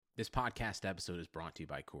This podcast episode is brought to you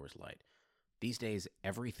by Coors Light. These days,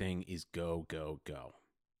 everything is go, go, go.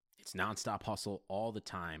 It's nonstop hustle all the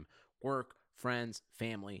time. Work, friends,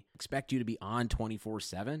 family expect you to be on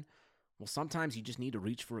 24/7. Well, sometimes you just need to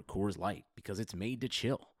reach for a Coors Light because it's made to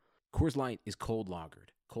chill. Coors Light is cold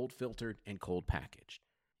lagered, cold filtered, and cold packaged.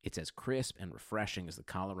 It's as crisp and refreshing as the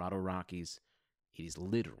Colorado Rockies. It is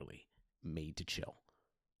literally made to chill.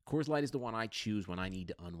 Coors Light is the one I choose when I need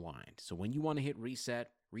to unwind. So when you want to hit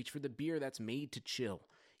reset, reach for the beer that's made to chill.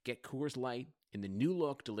 Get Coors Light in the new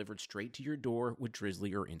look delivered straight to your door with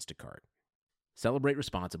Drizzly or Instacart. Celebrate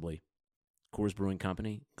responsibly. Coors Brewing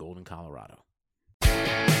Company, Golden, Colorado.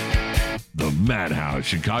 The Madhouse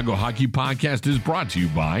Chicago Hockey Podcast is brought to you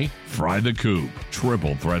by Fry the Coop,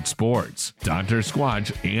 Triple Threat Sports, Dr.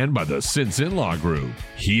 Squatch, and by the Sinson Law Group.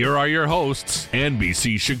 Here are your hosts,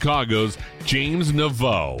 NBC Chicago's James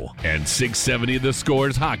Naveau and 670 The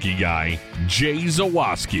Score's hockey guy, Jay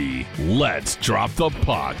Zawaski. Let's drop the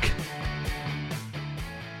puck.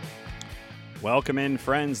 Welcome in,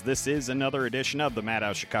 friends. This is another edition of the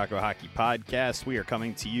Madhouse Chicago Hockey Podcast. We are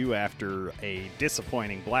coming to you after a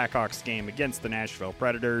disappointing Blackhawks game against the Nashville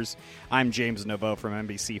Predators. I'm James Naveau from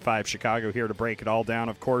NBC5 Chicago, here to break it all down,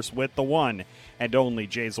 of course, with the one and only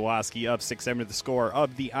Jay Zawaski of 670 The Score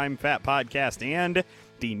of the I'm Fat Podcast and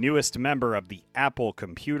the newest member of the Apple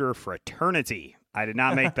Computer Fraternity. I did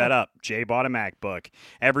not make that up. Jay bought a MacBook.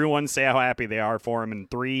 Everyone say how happy they are for him in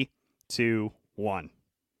 3, 2, 1.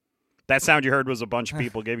 That sound you heard was a bunch of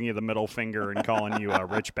people giving you the middle finger and calling you a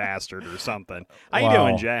rich bastard or something. How you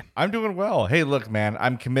doing, Jay? I'm doing well. Hey, look, man,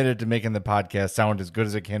 I'm committed to making the podcast sound as good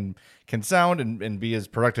as it can sound and be as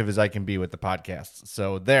productive as I can be with the podcast.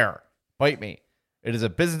 So there, bite me. It is a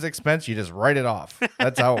business expense. You just write it off.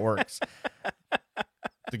 That's how it works.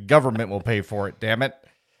 The government will pay for it, damn it.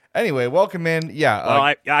 Anyway, welcome in. Yeah.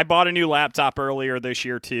 Well, I bought a new laptop earlier this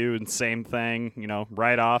year, too, and same thing. You know,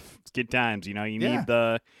 write off. It's good times. You know, you need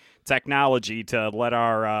the technology to let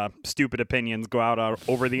our stupid opinions go out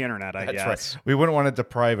over the internet, I guess. That's right. We wouldn't want to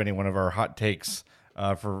deprive anyone of our hot takes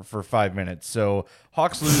for 5 minutes. So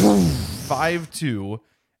Hawks lose 5-2,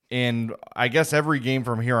 and I guess every game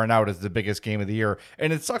from here on out is the biggest game of the year.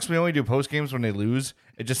 And it sucks we only do post games when they lose.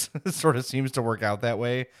 It just sort of seems to work out that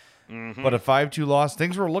way. Mm-hmm. But a 5-2 loss,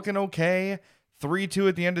 things were looking okay. 3-2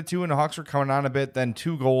 at the end of 2, and the Hawks were coming on a bit. Then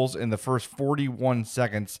 2 goals in the first 41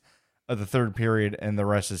 seconds of the third period, and the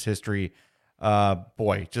rest is history.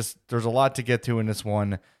 Boy, just there's a lot to get to in this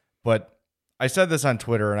one, but I said this on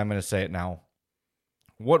Twitter, and I'm going to say it now.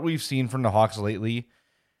 What we've seen from the Hawks lately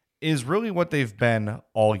is really what they've been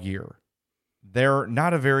all year. They're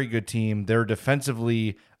not a very good team. They're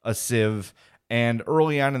defensively a sieve, and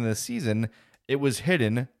early on in the season, it was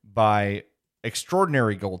hidden by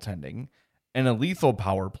extraordinary goaltending and a lethal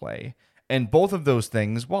power play. And both of those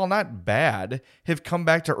things, while not bad, have come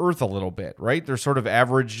back to earth a little bit, right? They're sort of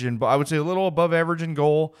average, and I would say a little above average in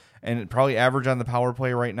goal, and probably average on the power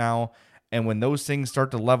play right now. And when those things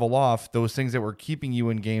start to level off, those things that were keeping you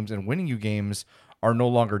in games and winning you games are no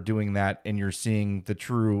longer doing that, and you're seeing the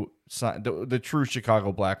true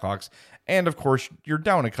Chicago Blackhawks. And of course, you're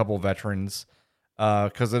down a couple veterans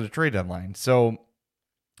because of the trade deadline. So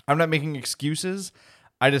I'm not making excuses.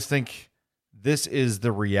 I just think this is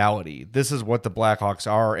the reality. This is what the Blackhawks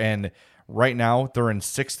are. And right now they're in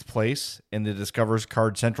 6th place in the Discover's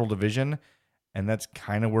Card Central Division. And that's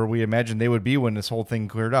kind of where we imagined they would be when this whole thing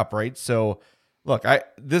cleared up, right? So look,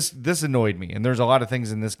 this annoyed me. And there's a lot of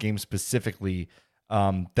things in this game specifically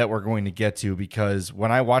that we're going to get to, because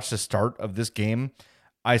when I watched the start of this game,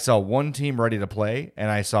 I saw one team ready to play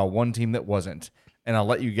and I saw one team that wasn't. And I'll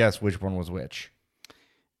let you guess which one was which.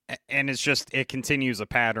 And it continues a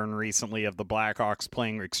pattern recently of the Blackhawks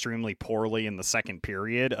playing extremely poorly in the second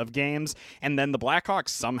period of games. And then the Blackhawks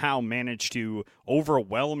somehow managed to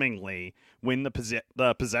overwhelmingly win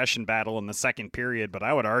the possession battle in the second period. But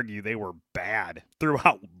I would argue they were bad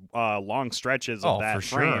throughout long stretches of that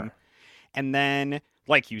frame. Sure. And then,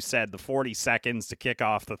 like you said, the 40 seconds to kick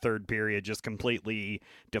off the third period just completely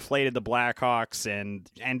deflated the Blackhawks and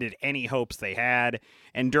ended any hopes they had.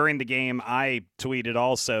 And during the game, I tweeted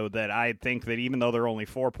also that I think that even though they're only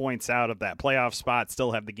 4 points out of that playoff spot,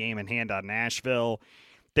 still have the game in hand on Nashville,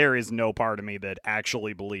 there is no part of me that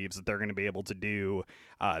actually believes that they're going to be able to do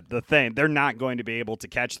the thing. They're not going to be able to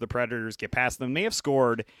catch the Predators, get past them. They have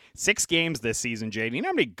scored 6 games this season, Jay. Do you know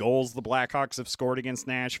how many goals the Blackhawks have scored against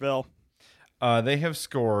Nashville? They have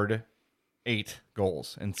scored 8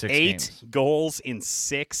 goals in 6 games. 8 goals in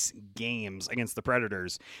 6 games against the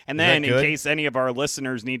Predators. And then, in case any of our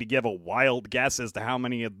listeners need to give a wild guess as to how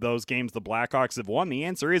many of those games the Blackhawks have won, the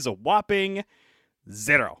answer is a whopping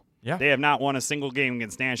 0. Yeah. They have not won a single game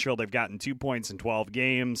against Nashville. They've gotten 2 points in 12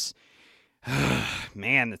 games.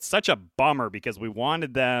 Man, it's such a bummer because we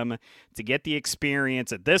wanted them to get the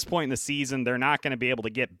experience. At this point in the season, they're not going to be able to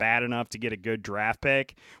get bad enough to get a good draft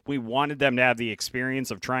pick. We wanted them to have the experience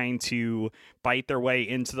of trying to bite their way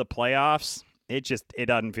into the playoffs. It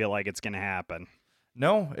doesn't feel like it's going to happen.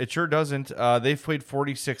 No, it sure doesn't. They've played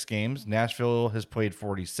 46 games. Nashville has played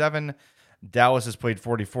 47. Dallas has played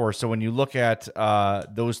 44. So when you look at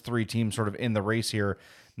those three teams sort of in the race here,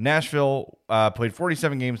 Nashville played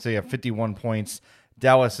 47 games. They have 51 points.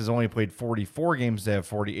 Dallas has only played 44 games. They have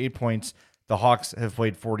 48 points. The Hawks have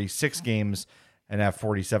played 46 games and have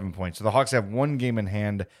 47 points. So the Hawks have 1 game in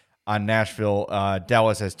hand on Nashville.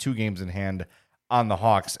 Dallas has 2 games in hand on the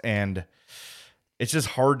Hawks. And it's just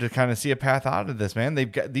hard to kind of see a path out of this, man.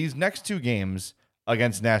 They've got these next 2 games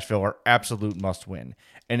against Nashville are absolute must win.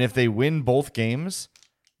 And if they win both games,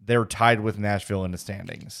 they're tied with Nashville in the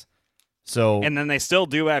standings. So, and then they still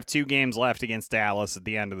do have 2 games left against Dallas at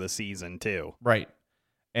the end of the season too. Right.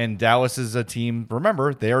 And Dallas is a team,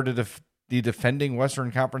 remember, they are the defending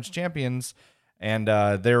Western Conference champions, and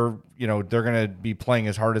they're going to be playing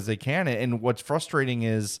as hard as they can. And what's frustrating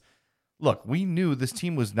is, look, we knew this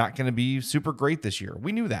team was not going to be super great this year.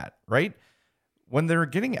 We knew that, right? When they're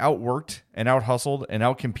getting outworked and out-hustled and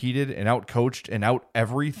out-competed and out-coached and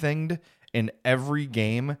out-everythinged in every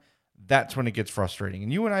game, that's when it gets frustrating.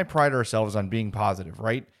 And you and I pride ourselves on being positive,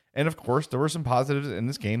 right? And of course, there were some positives in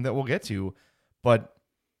this game that we'll get to, but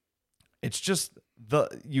it's just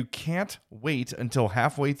you can't wait until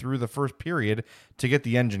halfway through the first period to get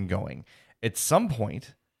the engine going. At some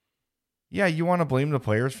point, yeah, you want to blame the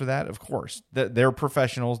players for that, of course. They're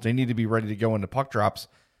professionals. They need to be ready to go into puck drops.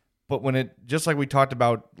 But when it, just like we talked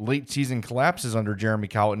about, late season collapses under Jeremy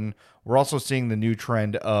Colliton, we're also seeing the new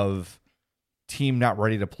trend of team not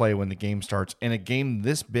ready to play when the game starts. And a game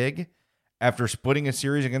this big, after splitting a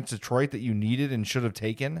series against Detroit that you needed and should have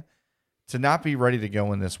taken, to not be ready to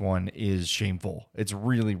go in this one is shameful. It's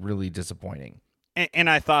really, really disappointing. And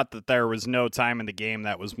I thought that there was no time in the game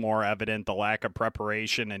that was more evident the lack of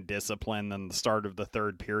preparation and discipline than the start of the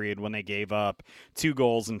third period when they gave up 2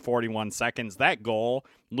 goals in 41 seconds. That goal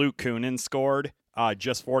Luke Kunin scored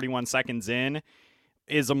just 41 seconds in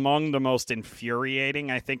is among the most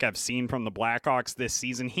infuriating I think I've seen from the Blackhawks this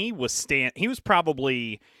season. He was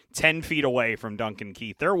probably 10 feet away from Duncan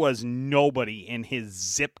Keith. There was nobody in his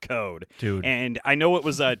zip code. Dude. And I know it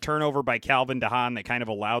was a turnover by Calvin DeHaan that kind of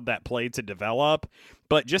allowed that play to develop,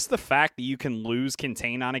 but just the fact that you can lose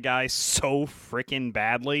contain on a guy so freaking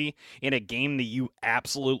badly in a game that you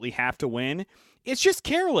absolutely have to win, it's just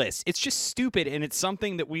careless. It's just stupid, and it's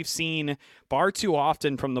something that we've seen far too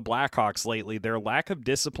often from the Blackhawks lately. Their lack of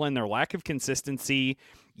discipline, their lack of consistency.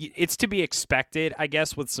 It's to be expected, I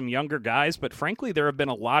guess, with some younger guys, but frankly, there have been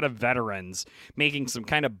a lot of veterans making some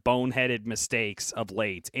kind of boneheaded mistakes of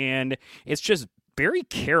late, and it's just very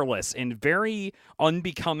careless and very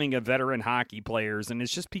unbecoming of veteran hockey players, and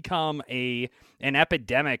it's just become an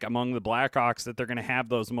epidemic among the Blackhawks that they're going to have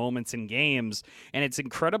those moments in games, and it's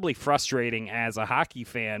incredibly frustrating as a hockey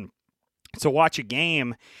fan to watch a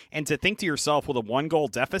game and to think to yourself with a 1-goal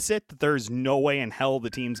deficit that there's no way in hell the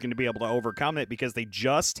team's going to be able to overcome it because they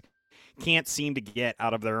just can't seem to get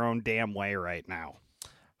out of their own damn way right now.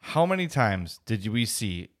 How many times did we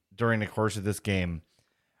see during the course of this game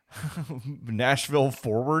Nashville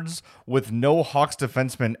forwards with no Hawks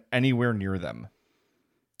defensemen anywhere near them?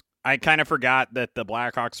 I kind of forgot that the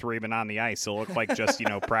Blackhawks were even on the ice. It looked like just,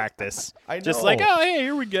 practice. I know. Just like, oh, hey,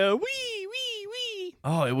 here we go. Wee, wee, wee.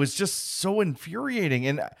 Oh, it was just so infuriating.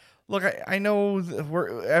 And look, I know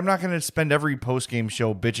I'm not going to spend every post-game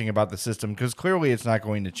show bitching about the system because clearly it's not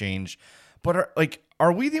going to change. But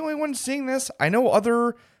are we the only ones seeing this? I know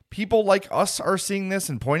other people like us are seeing this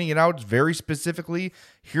and pointing it out very specifically.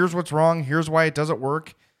 Here's what's wrong. Here's why it doesn't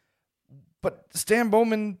work. But Stan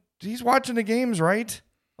Bowman, he's watching the games, right?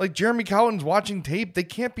 Like Jeremy Colliton's watching tape. They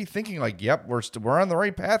can't be thinking like, yep, we're on the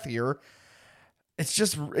right path here. It's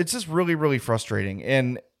just really, really frustrating.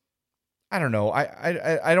 And I don't know.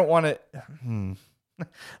 I don't want to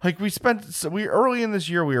like we early in this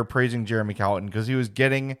year, we were praising Jeremy Colliton because he was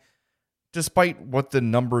getting, despite what the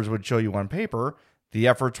numbers would show you on paper, the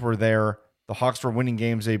efforts were there. The Hawks were winning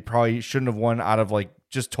games they probably shouldn't have won out of like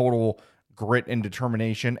just total grit and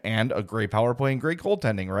determination and a great power play and great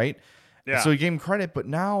goaltending, right? Yeah. So he gave him credit, but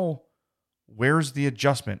now where's the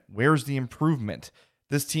adjustment? Where's the improvement?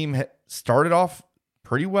 This team started off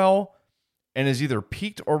pretty well and has either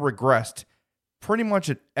peaked or regressed pretty much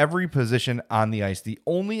at every position on the ice. The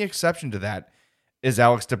only exception to that is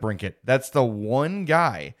Alex DeBrincat. That's the one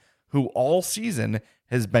guy who all season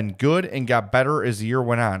has been good and got better as the year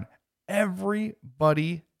went on.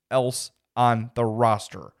 everybody else on the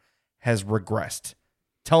roster has regressed.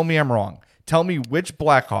 Tell me I'm wrong. Tell me which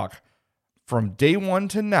Blackhawk from day one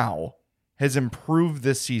to now has improved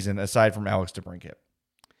this season aside from Alex DeBrincat.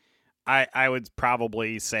 I would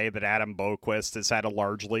probably say that Adam Boquist has had a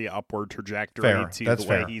largely upward trajectory That's the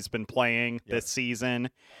way fair. he's been playing this season.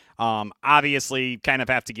 Obviously, kind of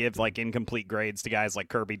have to give like incomplete grades to guys like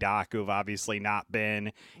Kirby Doc, who have obviously not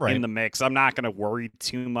been in the mix. I'm not going to worry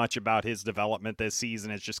too much about his development this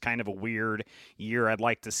season. It's just kind of a weird year. I'd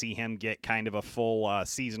like to see him get kind of a full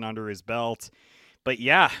season under his belt. But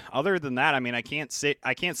yeah, other than that, I mean, I can't say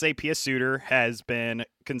Pius Suter has been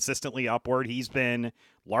consistently upward. He's been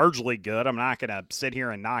largely good. I'm not going to sit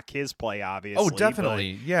here and knock his play, obviously. Oh,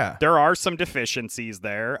 definitely, yeah. There are some deficiencies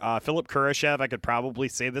there. Philip Kurashev, I could probably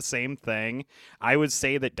say the same thing. I would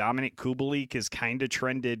say that Dominic Kubalik has kind of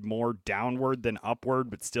trended more downward than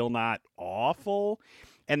upward, but still not awful.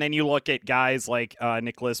 And then you look at guys like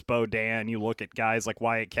Nicholas Beaudin, you look at guys like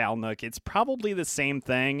Wyatt Kalnick, it's probably the same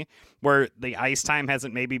thing where the ice time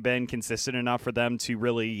hasn't maybe been consistent enough for them to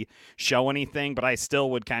really show anything, but I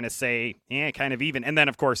still would kind of say, kind of even. And then,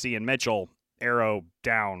 of course, Ian Mitchell, arrow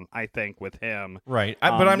down, I think, with him. Right.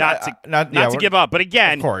 But I'm not to give up. But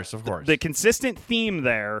again, of course. The consistent theme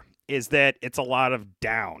there is that it's a lot of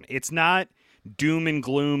down. It's not doom and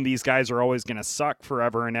gloom. These guys are always going to suck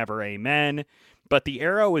forever and ever. Amen. But the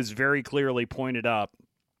arrow is very clearly pointed up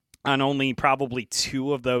on only probably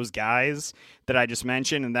two of those guys that I just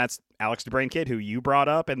mentioned, and that's Alex DeBrincat, who you brought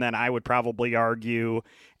up, and then I would probably argue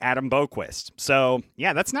Adam Boquist. So,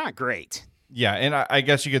 yeah, that's not great. Yeah, and I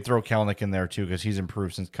guess you could throw Kalnick in there, too, because he's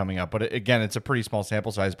improved since coming up. But, again, it's a pretty small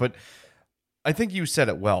sample size. But I think you said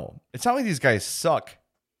it well. It's not like these guys suck,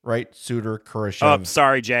 right? Suter, Kurashev. Oh,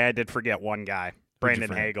 sorry, Jay, I did forget one guy.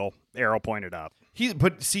 Brandon Hagel, arrow pointed up.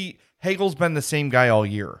 But see, Hagel's been the same guy all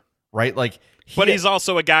year, right? Like, but he's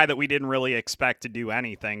also a guy that we didn't really expect to do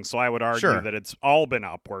anything, so I would argue that it's all been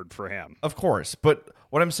upward for him. Of course, but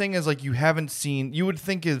what I'm saying is, like, you would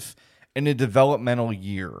think if in a developmental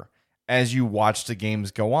year, as you watch the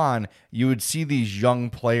games go on, you would see these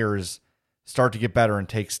young players start to get better and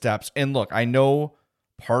take steps. And look, I know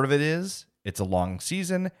part of it is it's a long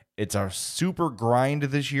season. It's a super grind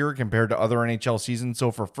this year compared to other NHL seasons.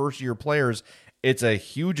 So for first-year players, it's a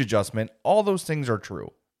huge adjustment. All those things are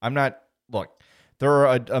true. There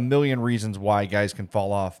are a million reasons why guys can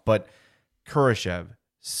fall off, but Kurashev,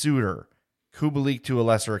 Suter, Kubalik to a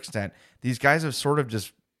lesser extent, these guys have sort of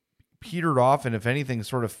just petered off and, if anything,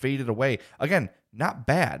 sort of faded away. Again, not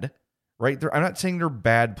bad, right? I'm not saying they're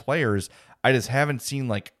bad players. I just haven't seen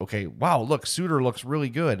like, okay, wow, look, Suter looks really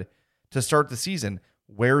good to start the season.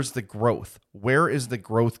 Where's the growth? Where is the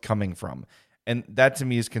growth coming from? And that to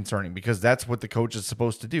me is concerning because that's what the coach is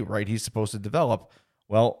supposed to do, right? He's supposed to develop.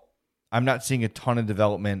 Well, I'm not seeing a ton of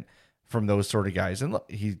development from those sort of guys. And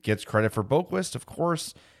look, he gets credit for Boquist, of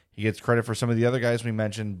course. He gets credit for some of the other guys we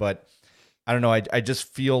mentioned, but I don't know. I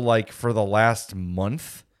just feel like for the last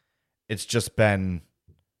month, it's just been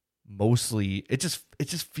mostly, it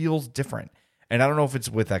just feels different. And I don't know if it's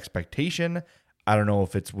with expectation. I don't know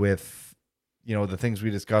if it's with, the things we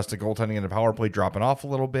discussed, the goaltending and the power play dropping off a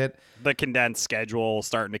little bit. The condensed schedule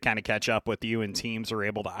starting to kind of catch up with you, and teams are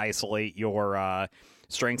able to isolate your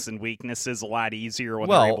strengths and weaknesses a lot easier when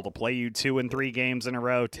they're able to play you 2 and 3 games in a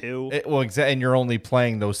row, too. And you're only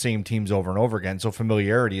playing those same teams over and over again, so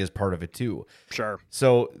familiarity is part of it, too. Sure.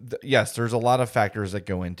 So, yes, there's a lot of factors that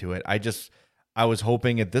go into it. I was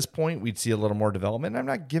hoping at this point we'd see a little more development.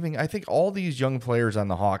 I think all these young players on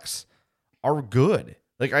the Hawks are good.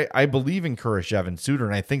 Like, I believe in Kurashev and Suter,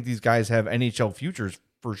 and I think these guys have NHL futures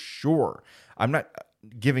for sure. I'm not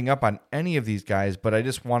giving up on any of these guys, but I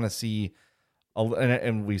just want to see,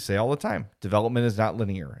 and we say all the time, development is not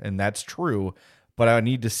linear, and that's true, but I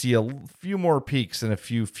need to see a few more peaks and a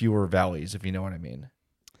few fewer valleys, if you know what I mean.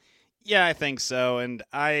 Yeah, I think so, and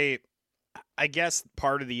I guess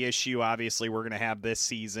part of the issue, obviously, we're going to have this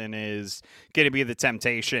season is going to be the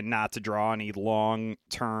temptation not to draw any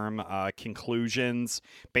long-term conclusions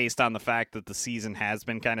based on the fact that the season has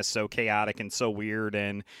been kind of so chaotic and so weird.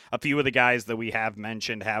 And a few of the guys that we have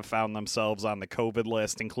mentioned have found themselves on the COVID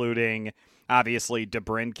list, including, obviously,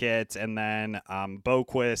 DeBrincat and then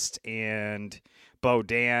Boquist and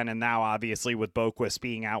Beaudin, and now obviously with Boquist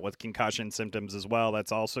being out with concussion symptoms as well,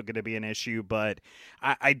 that's also going to be an issue. But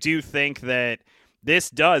I do think that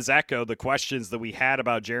this does echo the questions that we had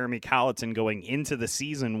about Jeremy Colliton going into the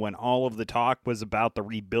season when all of the talk was about the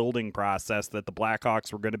rebuilding process that the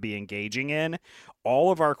Blackhawks were going to be engaging in.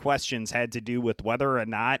 All of our questions had to do with whether or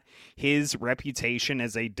not his reputation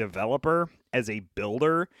as a developer, as a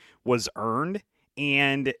builder, was earned.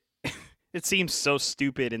 And It seems so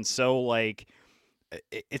stupid and so like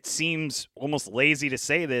it seems almost lazy to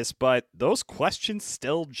say this, but those questions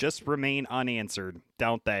still just remain unanswered,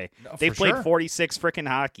 don't they? No, They've played sure. 46 freaking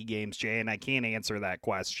hockey games, Jay, and I can't answer that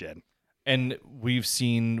question. And we've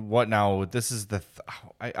seen what now? This is the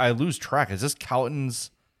I lose track. Is this Cowton's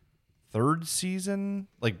third season?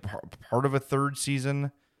 Like part of a third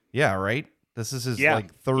season? Yeah, right. This is his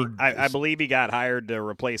like third. I believe he got hired to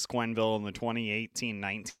replace Quenneville in the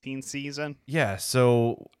 2018-19 season. Yeah.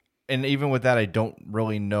 So, and even with that, I don't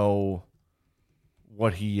really know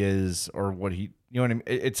what he is or what he. You know what I mean?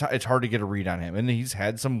 It's hard to get a read on him, and he's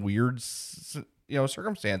had some weird,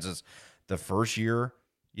 circumstances. The first year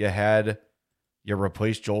you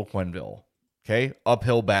replaced Joel Quenneville. Okay,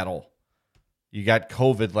 uphill battle. You got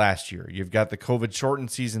COVID last year. You've got the COVID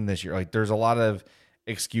shortened season this year. Like, there's a lot of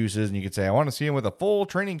excuses, and you could say, I want to see him with a full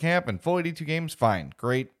training camp and full 82 games. Fine,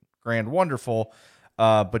 great, grand, wonderful.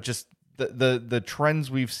 But just the trends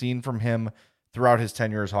we've seen from him throughout his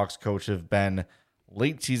tenure as Hawks coach have been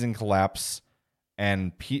late season collapse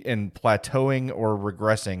and plateauing or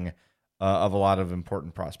regressing of a lot of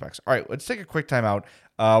important prospects. All right, let's take a quick time out.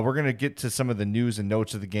 We're going to get to some of the news and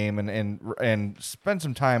notes of the game and spend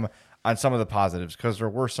some time on some of the positives, because there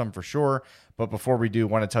were some for sure. But before we do, I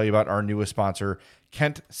want to tell you about our newest sponsor,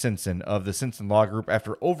 Kent Simpson of the Simpson Law Group.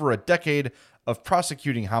 After over a decade of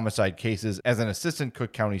prosecuting homicide cases as an assistant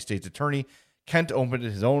Cook County State's attorney, Kent opened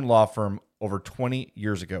his own law firm over 20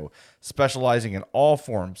 years ago, specializing in all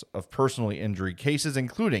forms of personal injury cases,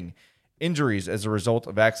 including injuries as a result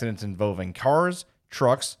of accidents involving cars,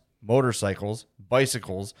 trucks, motorcycles,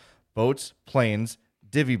 bicycles, boats, planes,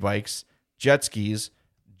 divvy bikes, jet skis,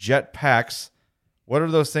 jet packs. What are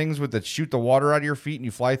those things with that shoot the water out of your feet and you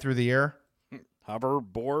fly through the air?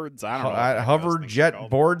 Hoverboards? I don't know. Hover jet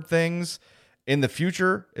board things. In the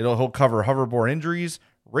future, he'll cover hoverboard injuries,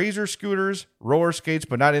 razor scooters, roller skates,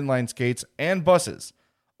 but not inline skates, and buses.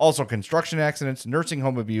 Also, construction accidents, nursing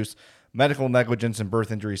home abuse, medical negligence and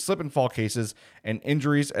birth injuries, slip and fall cases, and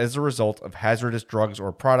injuries as a result of hazardous drugs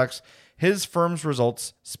or products. His firm's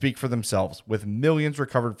results speak for themselves, with millions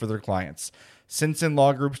recovered for their clients. Simpson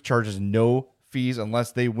Law Group charges no fees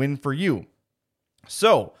unless they win for you.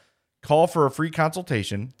 So, call for a free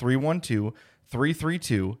consultation,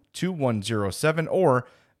 312-332-2107, or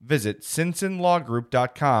visit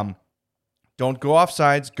simpsonlawgroup.com. Don't go off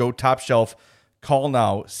sides, go top shelf. Call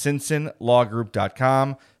now,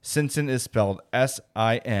 simpsonlawgroup.com. Simpson is spelled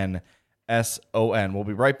Sinson. We'll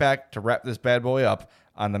be right back to wrap this bad boy up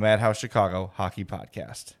on the Madhouse Chicago Hockey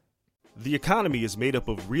Podcast. The economy is made up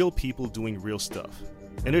of real people doing real stuff,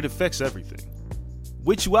 and it affects everything.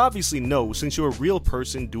 Which you obviously know since you're a real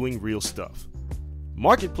person doing real stuff.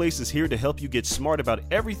 Marketplace is here to help you get smart about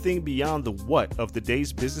everything beyond the what of the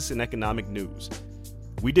day's business and economic news.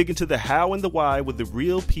 We dig into the how and the why with the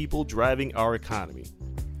real people driving our economy.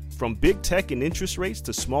 From big tech and interest rates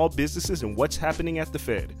to small businesses and what's happening at the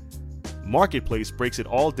Fed. Marketplace breaks it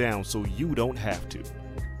all down so you don't have to.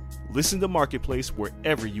 Listen to Marketplace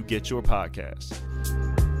wherever you get your podcasts.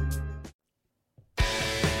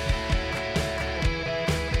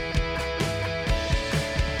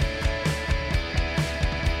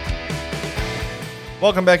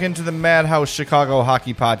 Welcome back into the Madhouse Chicago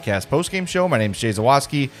Hockey Podcast postgame show. My name is Jay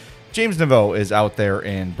Zawaski. James Naveau is out there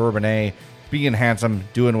in Bourbonnais, being handsome,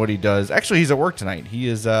 doing what he does. Actually, he's at work tonight. He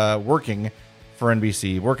is working for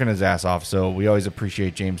NBC, working his ass off. So we always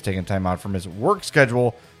appreciate James taking time out from his work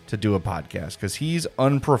schedule to do a podcast, because he's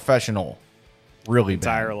unprofessional. Really bad.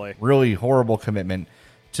 Entirely. Really horrible commitment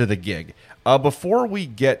to the gig. Before we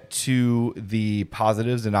get to the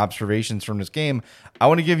positives and observations from this game, I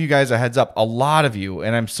want to give you guys a heads up. A lot of you,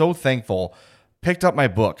 and I'm so thankful, picked up my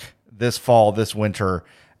book this fall, this winter,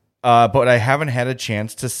 but I haven't had a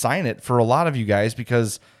chance to sign it for a lot of you guys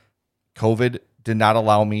because COVID did not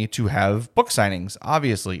allow me to have book signings,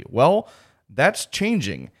 obviously. Well, that's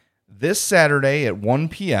changing. This Saturday at 1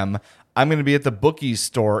 p.m., I'm going to be at the Bookies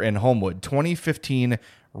store in Homewood, 2015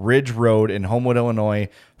 Ridge Road in Homewood, Illinois.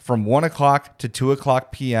 From 1 o'clock to 2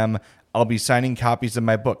 o'clock p.m., I'll be signing copies of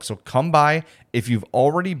my book. So come by. If you've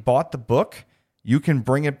already bought the book, you can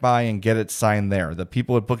bring it by and get it signed there. The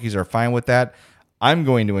people at Bookies are fine with that. I'm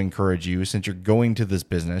going to encourage you, since you're going to this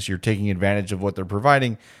business, you're taking advantage of what they're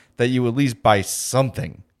providing, that you at least buy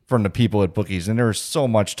something from the people at Bookies. And there's so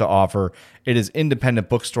much to offer. It is Independent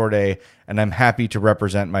Bookstore Day, and I'm happy to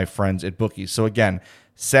represent my friends at Bookies. So again,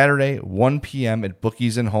 Saturday, 1 p.m. at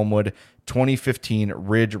Bookies in Homewood, 2015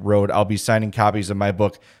 Ridge Road. I'll be signing copies of my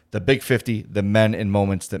book, The Big 50, The Men and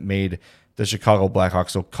Moments That Made the Chicago Blackhawks.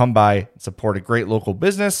 So come by, support a great local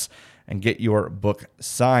business, and get your book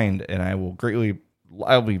signed. And I will greatly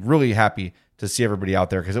I'll be really happy to see everybody out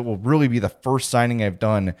there because it will really be the first signing I've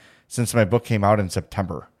done since my book came out in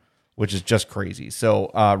September, which is just crazy.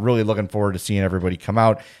 So really looking forward to seeing everybody come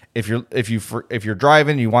out. If you're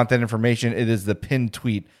driving, you want that information, it is the pinned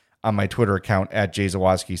tweet on my Twitter account at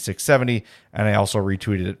jzawoski670, and I also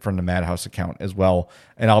retweeted it from the Madhouse account as well.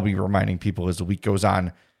 And I'll be reminding people as the week goes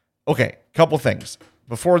on. Okay, couple things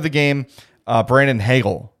before the game. Brandon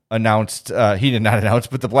Hagel announced, he did not announce,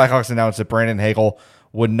 but the Blackhawks announced that Brandon Hagel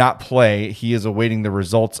would not play. He is awaiting the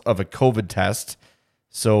results of a COVID test.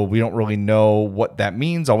 So we don't really know what that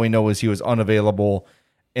means. All we know is he was unavailable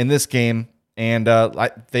in this game. And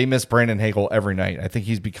they miss Brandon Hagel every night. I think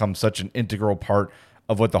he's become such an integral part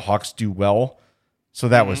of what the Hawks do well. So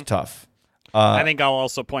that was tough. I think I'll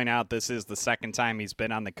also point out this is the second time he's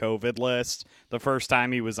been on the COVID list. The first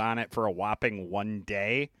time he was on it for a whopping 1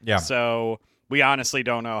 day. Yeah. So we honestly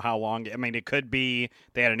don't know how long. I mean, it could be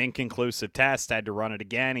they had an inconclusive test, had to run it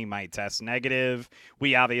again. He might test negative.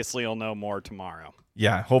 We obviously will know more tomorrow.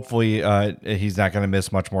 Yeah, hopefully he's not going to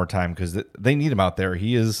miss much more time because they need him out there.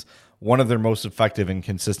 He is one of their most effective and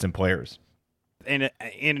consistent players.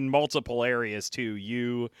 In multiple areas, too.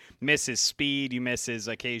 You miss his speed. You miss his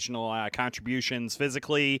occasional contributions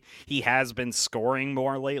physically. He has been scoring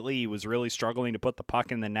more lately. He was really struggling to put the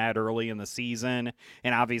puck in the net early in the season.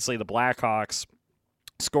 And obviously the Blackhawks,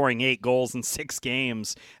 scoring 8 goals in 6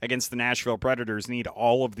 games against the Nashville Predators, need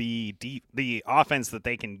all of the offense that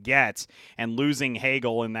they can get, and losing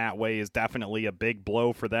Hagel in that way is definitely a big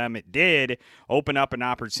blow for them. It did open up an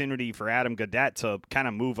opportunity for Adam Gaudette to kind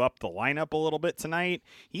of move up the lineup a little bit tonight.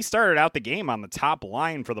 He started out the game on the top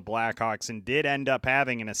line for the Blackhawks and did end up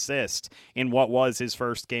having an assist in what was his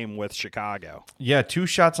first game with Chicago. Yeah, 2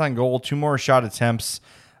 shots on goal, 2 more shot attempts.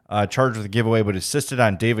 Charged with a giveaway, but assisted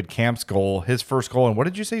on David Kamp's goal, his first goal in, what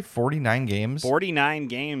did you say, 49 games? 49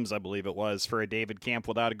 games, I believe it was, for a David Kamp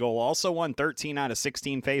without a goal. Also won 13 out of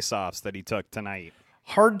 16 faceoffs that he took tonight.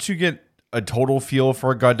 Hard to get a total feel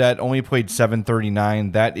for Gaudette. Only played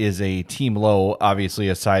 739. That is a team low, obviously,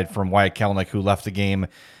 aside from Wyatt Kelenic, who left the game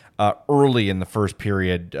early in the first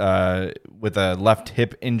period with a left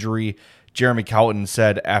hip injury. Jeremy Colliton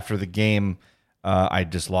said after the game, I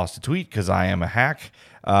just lost a tweet because I am a hack.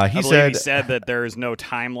 He said that there is no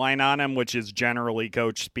timeline on him, which is generally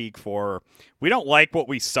coach speak for, we don't like what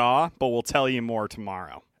we saw, but we'll tell you more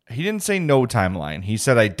tomorrow. He didn't say no timeline. He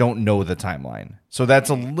said, I don't know the timeline. So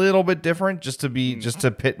that's a little bit different, just to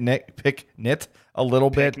pick nit a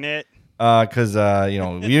little bit. Because,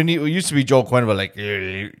 we used to be Joel Quenneville, like,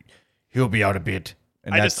 he'll be out a bit.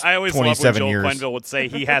 And I always love when Joel Quenneville would say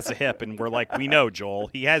he has a hip, and we're like, we know,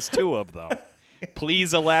 Joel. He has 2 of them.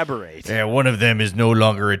 Please elaborate. Yeah, one of them is no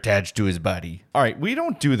longer attached to his body. All right, we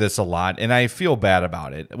don't do this a lot, and I feel bad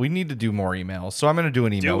about it. We need to do more emails, so I'm going to do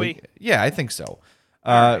an email. Do we? Yeah, I think so.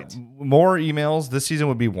 Right. More emails this season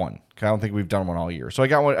would be 1. I don't think we've done one all year. So I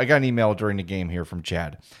got an email during the game here from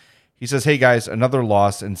Chad. He says, "Hey guys, another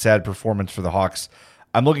loss and sad performance for the Hawks.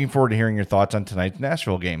 I'm looking forward to hearing your thoughts on tonight's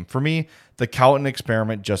Nashville game. For me, the Colliton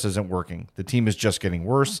experiment just isn't working. The team is just getting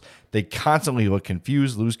worse. They constantly look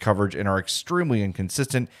confused, lose coverage, and are extremely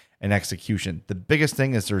inconsistent in execution. The biggest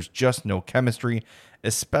thing is there's just no chemistry,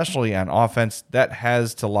 especially on offense. That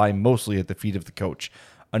has to lie mostly at the feet of the coach.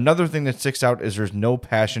 Another thing that sticks out is there's no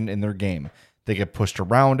passion in their game. They get pushed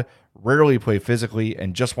around, rarely play physically,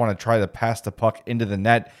 and just want to try to pass the puck into the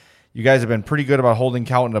net. You guys have been pretty good about holding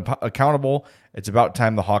Colliton accountable. It's about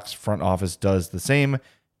time the Hawks front office does the same.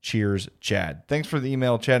 Cheers, Chad." Thanks for the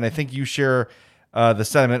email, Chad. And I think you share the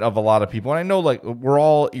sentiment of a lot of people. And I know, like, we're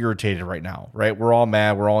all irritated right now, right? We're all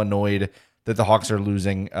mad. We're all annoyed that the Hawks are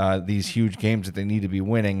losing these huge games that they need to be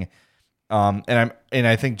winning. And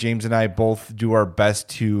I think James and I both do our best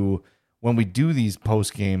to, when we do these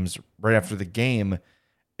post games right after the game,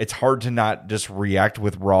 it's hard to not just react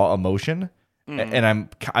with raw emotion. And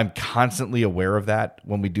I'm constantly aware of that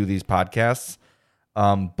when we do these podcasts.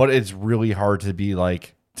 But it's really hard to be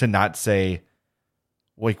like, to not say,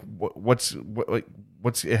 like, what's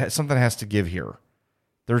something has to give here.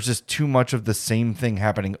 There's just too much of the same thing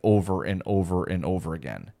happening over and over and over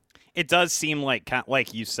again. It does seem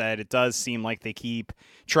like you said, it does seem like they keep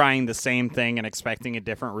trying the same thing and expecting a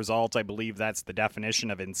different result. I believe that's the definition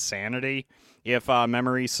of insanity, if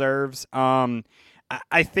memory serves.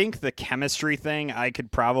 I think the chemistry thing, I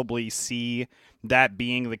could probably see that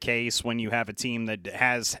being the case when you have a team that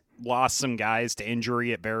has lost some guys to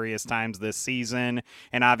injury at various times this season,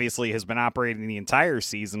 and obviously has been operating the entire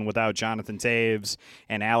season without Jonathan Taves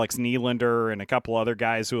and Alex Nylander and a couple other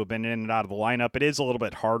guys who have been in and out of the lineup. It is a little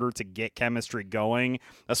bit harder to get chemistry going,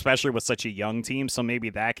 especially with such a young team, so maybe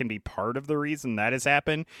that can be part of the reason that has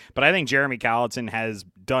happened. But I think Jeremy Colliton has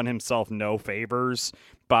done himself no favors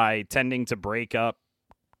by tending to break up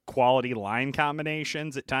quality line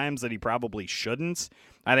combinations at times that he probably shouldn't.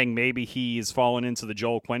 I think maybe he's fallen into the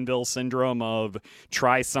Joel Quenneville syndrome of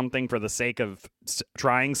try something for the sake of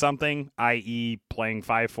trying something, i.e. playing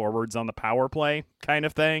 5 forwards on the power play kind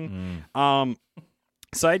of thing.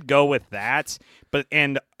 So I'd go with that.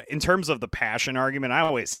 And in terms of the passion argument, I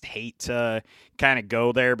always hate to kind of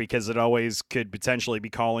go there because it always could potentially be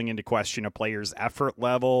calling into question a player's effort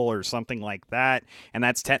level or something like that. And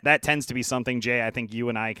that tends to be something, Jay, I think you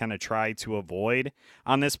and I kind of try to avoid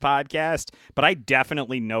on this podcast. But I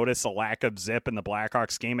definitely notice a lack of zip in the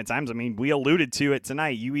Blackhawks game at times. I mean, we alluded to it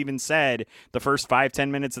tonight. You even said the first 5-10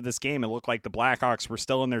 minutes of this game, it looked like the Blackhawks were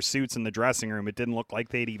still in their suits in the dressing room. It didn't look like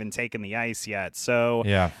they'd even taken the ice yet. So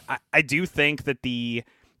yeah, I do think that the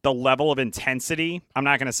level of intensity, I'm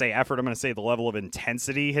not going to say effort, I'm going to say the level of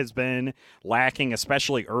intensity has been lacking,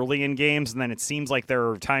 especially early in games. And then it seems like there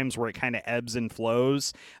are times where it kind of ebbs and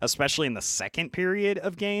flows, especially in the second period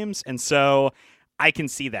of games. And so I can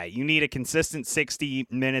see that. You need a consistent 60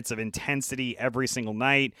 minutes of intensity every single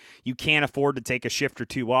night. You can't afford to take a shift or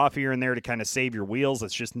two off here and there to kind of save your wheels.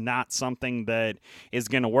 It's just not something that is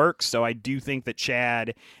going to work. So I do think that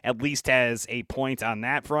Chad at least has a point on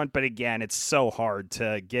that front. But again, it's so hard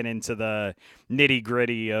to get into the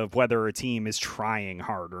nitty-gritty of whether a team is trying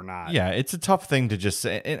hard or not. Yeah, it's a tough thing to just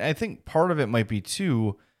say. And I think part of it might be,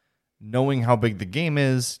 too, knowing how big the game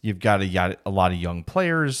is. You've got a lot of young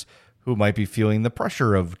players who might be feeling the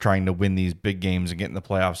pressure of trying to win these big games and get in the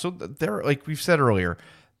playoffs. So there, like we've said earlier,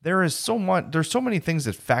 there's so many things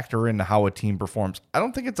that factor into how a team performs. I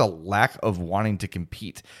don't think it's a lack of wanting to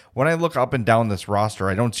compete. When I look up and down this roster,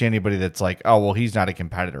 I don't see anybody that's like, oh, well, he's not a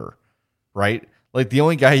competitor, right? Like the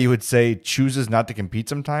only guy you would say chooses not to compete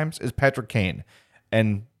sometimes is Patrick Kane.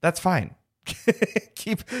 And that's fine.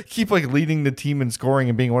 keep like leading the team in scoring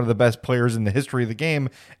and being one of the best players in the history of the game,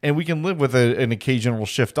 and we can live with an occasional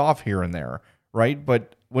shift off here and there, right?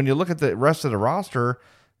 But when you look at the rest of the roster,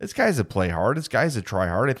 it's guys that play hard, it's guys that try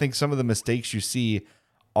hard. I think some of the mistakes you see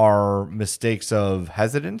are mistakes of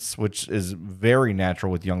hesitance, which is very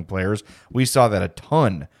natural with young players. We saw that a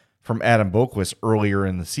ton from Adam Boqvist earlier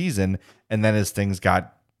in the season, and then as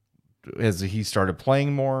he started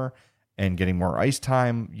playing more and getting more ice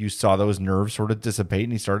time, you saw those nerves sort of dissipate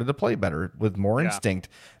and he started to play better with more instinct.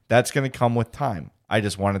 That's going to come with time. I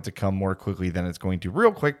just want it to come more quickly than it's going to.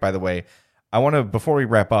 Real quick, by the way, I want to, before we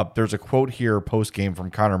wrap up, there's a quote here post-game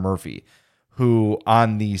from Connor Murphy, who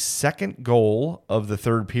on the second goal of the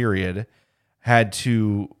third period had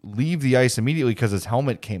to leave the ice immediately because his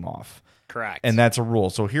helmet came off. Correct. And that's a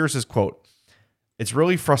rule. So here's his quote. "It's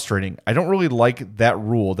really frustrating. I don't really like that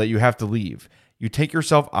rule that you have to leave. You take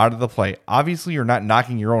yourself out of the play. Obviously, you're not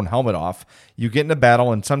knocking your own helmet off. You get in a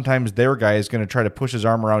battle, and sometimes their guy is going to try to push his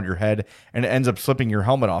arm around your head, and it ends up slipping your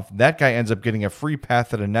helmet off. That guy ends up getting a free path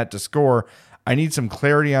to the net to score. I need some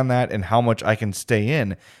clarity on that and how much I can stay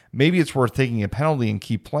in. Maybe it's worth taking a penalty and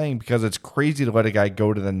keep playing because it's crazy to let a guy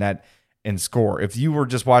go to the net and score." If you were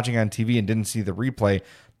just watching on TV and didn't see the replay,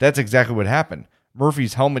 that's exactly what happened.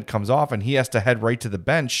 Murphy's helmet comes off, and he has to head right to the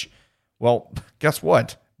bench. Well, guess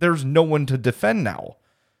what? There's no one to defend now.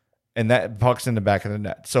 And that puck's in the back of the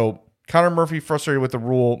net. So Connor Murphy frustrated with the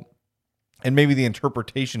rule, and maybe the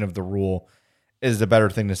interpretation of the rule is the better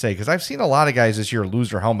thing to say. Because I've seen a lot of guys this year lose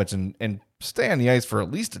their helmets and stay on the ice for at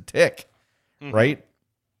least a tick, right?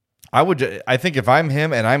 I think if I'm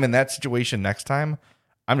him and I'm in that situation next time,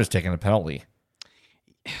 I'm just taking a penalty.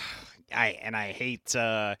 I hate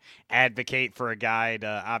to advocate for a guy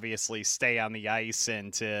to obviously stay on the ice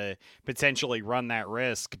and to potentially run that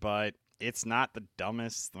risk, but it's not the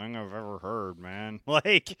dumbest thing I've ever heard, man.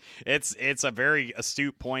 Like, it's a very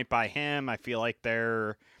astute point by him. I feel like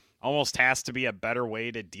there almost has to be a better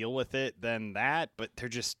way to deal with it than that, but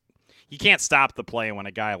you can't stop the play when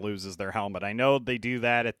a guy loses their helmet. I know they do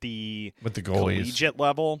that with the goalies, collegiate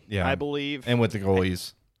level, yeah, I believe. And with the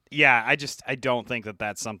goalies. I don't think that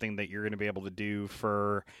that's something that you're going to be able to do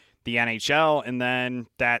for the NHL, and then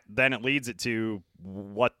it leads it to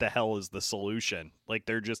what the hell is the solution? Like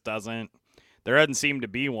there doesn't seem to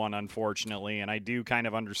be one, unfortunately, and I do kind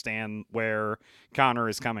of understand where Connor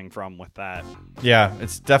is coming from with that. Yeah,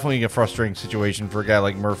 it's definitely a frustrating situation for a guy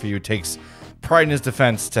like Murphy who takes pride in his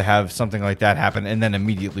defense to have something like that happen and then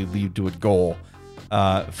immediately lead to a goal.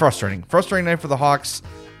 Frustrating night for the Hawks.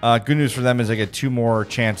 Good news for them is they get 2 more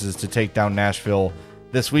chances to take down Nashville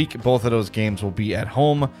this week. Both of those games will be at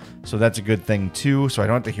home, so that's a good thing too. So I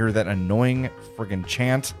don't have to hear that annoying friggin'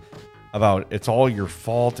 chant about it's all your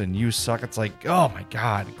fault and you suck. It's like, oh my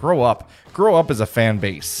God, grow up as a fan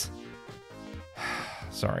base.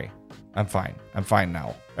 Sorry, I'm fine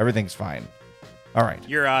now. Everything's fine. All right.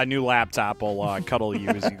 Your new laptop will cuddle you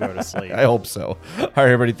as you go to sleep. I hope so. All right,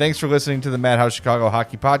 everybody. Thanks for listening to the Madhouse Chicago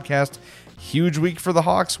Hockey Podcast. Huge week for the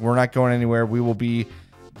Hawks. We're not going anywhere. We will be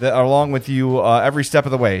along with you every step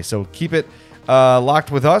of the way. So keep it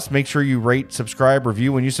locked with us. Make sure you rate, subscribe,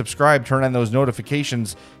 review. When you subscribe, turn on those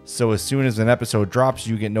notifications so as soon as an episode drops,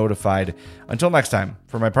 you get notified. Until next time,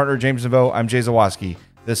 for my partner James Neveau, I'm Jay Zawaski.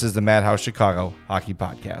 This is the Madhouse Chicago Hockey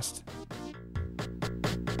Podcast.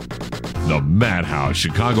 The Madhouse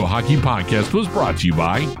Chicago Hockey Podcast was brought to you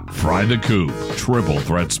by Fry the Coop, Triple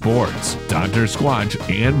Threat Sports, Dr. Squatch,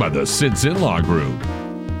 and by the Sinson Law Group.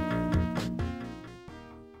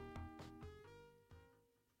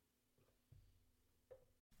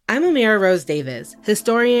 I'm Amira Rose Davis,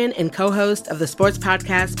 historian and co-host of the sports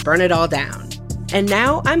podcast Burn It All Down. And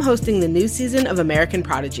now I'm hosting the new season of American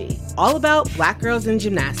Prodigy, all about Black girls in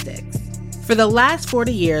gymnastics. For the last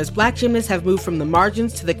 40 years, Black gymnasts have moved from the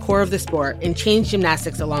margins to the core of the sport and changed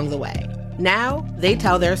gymnastics along the way. Now, they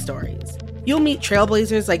tell their stories. You'll meet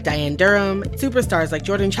trailblazers like Diane Durham, superstars like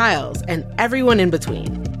Jordan Childs, and everyone in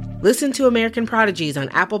between. Listen to American Prodigies on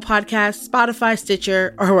Apple Podcasts, Spotify,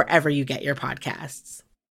 Stitcher, or wherever you get your podcasts.